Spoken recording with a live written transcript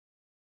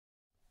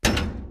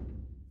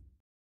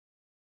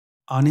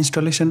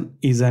Uninstallation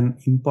is an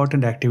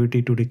important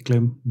activity to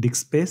reclaim disk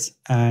space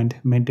and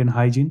maintain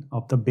hygiene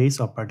of the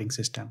base operating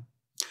system.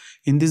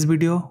 In this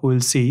video, we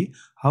will see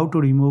how to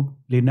remove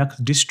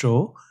Linux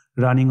distro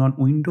running on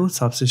Windows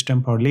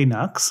Subsystem for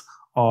Linux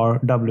or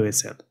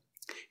WSL.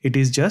 It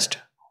is just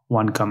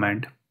one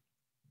command.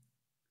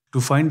 To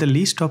find the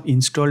list of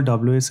installed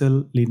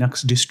WSL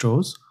Linux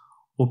distros,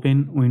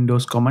 open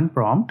Windows command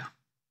prompt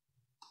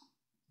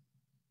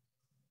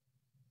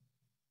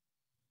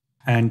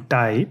and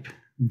type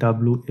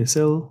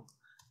WSL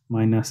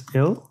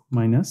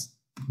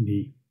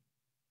 -L-V.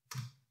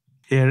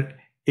 Here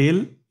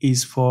L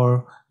is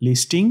for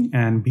listing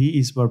and V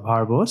is for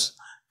verbose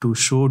to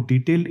show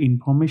detailed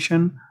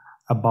information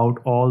about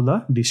all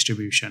the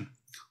distribution.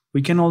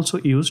 We can also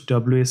use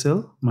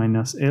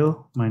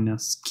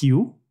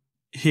WSL-L-Q.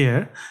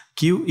 Here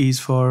Q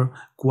is for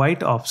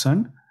quiet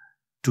option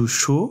to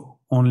show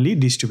only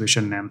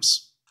distribution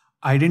names.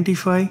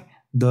 Identify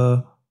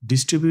the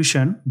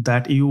distribution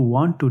that you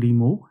want to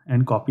remove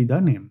and copy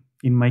the name.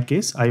 In my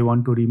case, I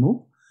want to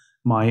remove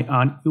my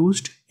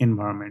unused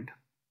environment.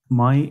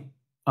 My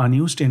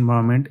unused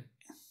environment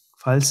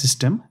file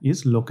system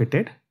is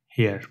located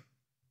here.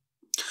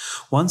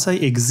 Once I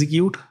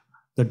execute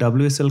the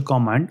WSL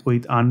command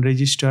with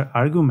Unregister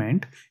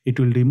argument, it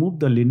will remove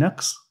the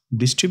Linux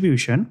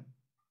distribution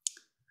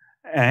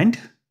and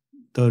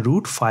the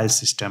root file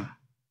system.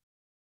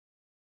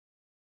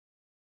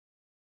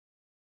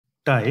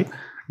 Type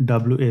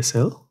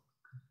WSL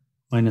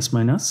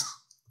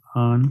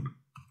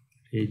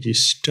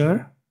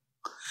 -Unregister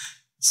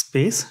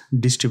space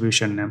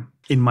distribution name.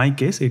 In my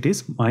case, it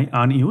is my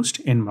unused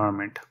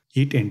environment.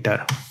 Hit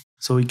enter.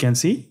 So we can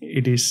see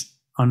it is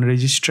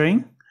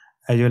unregistering,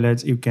 as well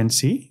as you can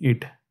see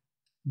it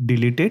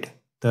deleted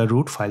the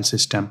root file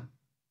system.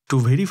 To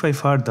verify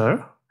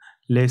further,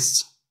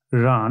 let's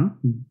run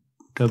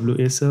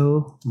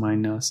WSL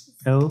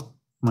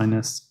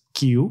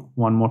 -L-Q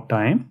one more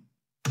time.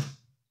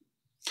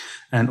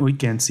 And we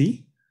can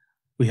see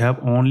we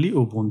have only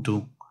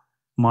Ubuntu.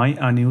 My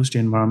unused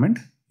environment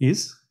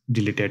is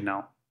deleted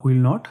now. We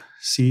will not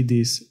see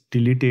this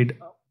deleted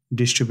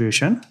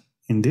distribution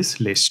in this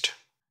list.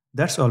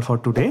 That's all for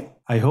today.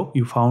 I hope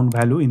you found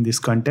value in this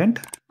content.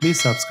 Please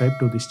subscribe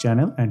to this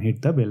channel and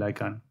hit the bell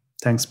icon.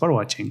 Thanks for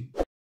watching.